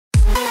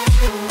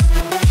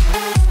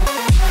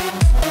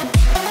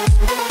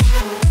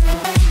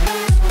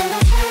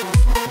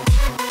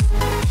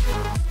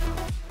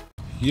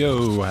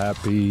Yo,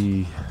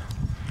 happy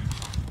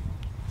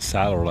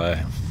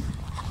Saturday.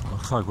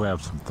 Looks like we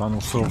have some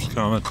thunderstorms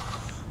coming.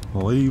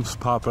 Leaves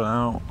popping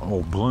out,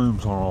 old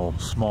blooms on all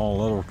small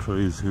little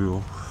trees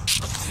here.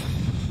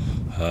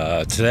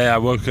 Today I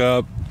woke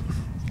up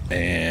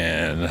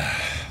and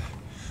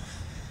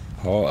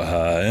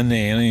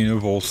Indiana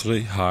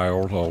University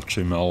hired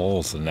Archie Miller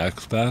as the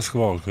next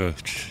basketball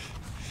coach.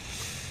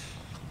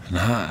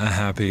 Not a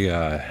happy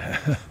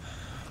guy.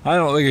 I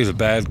don't think he's a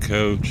bad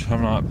coach.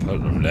 I'm not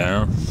putting him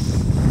down.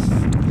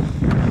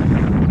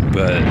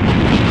 But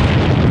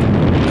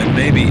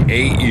maybe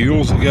 8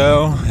 years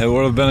ago, it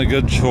would have been a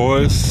good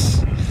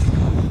choice.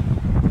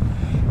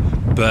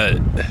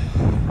 But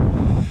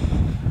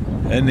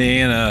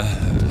Indiana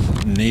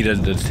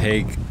needed to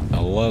take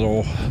a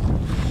little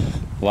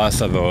less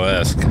of a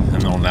risk in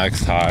their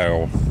next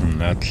hire.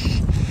 And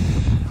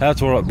that's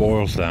what it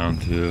boils down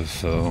to.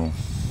 So,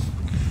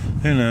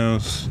 who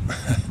knows?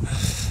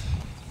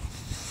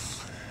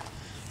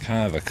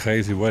 Kind of a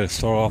crazy way to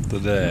start off the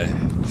day.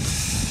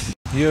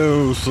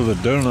 Yo, so the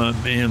donut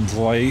man's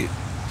late.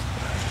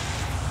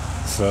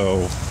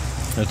 So,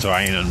 it's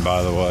raining,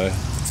 by the way.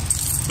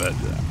 But,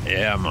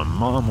 yeah, my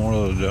mom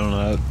ordered a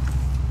donut,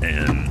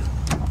 and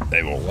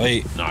they were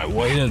late, and I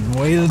waited and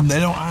waited, and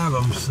they don't have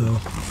them, so.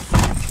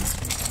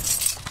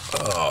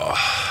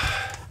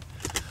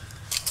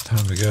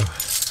 Time to go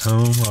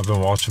home. I've been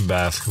watching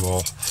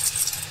basketball.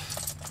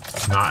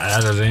 Not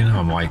editing.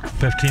 I'm like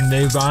 15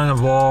 days behind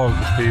the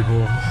vlogs,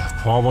 people.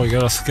 Probably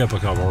gotta skip a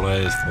couple of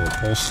days for the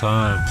first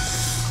time.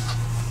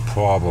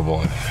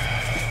 Probably.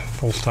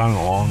 First time in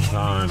a long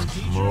time.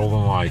 More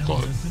than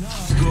likely.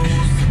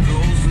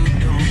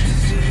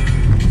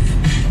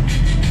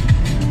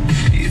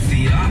 It's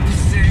the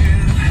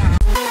opposite.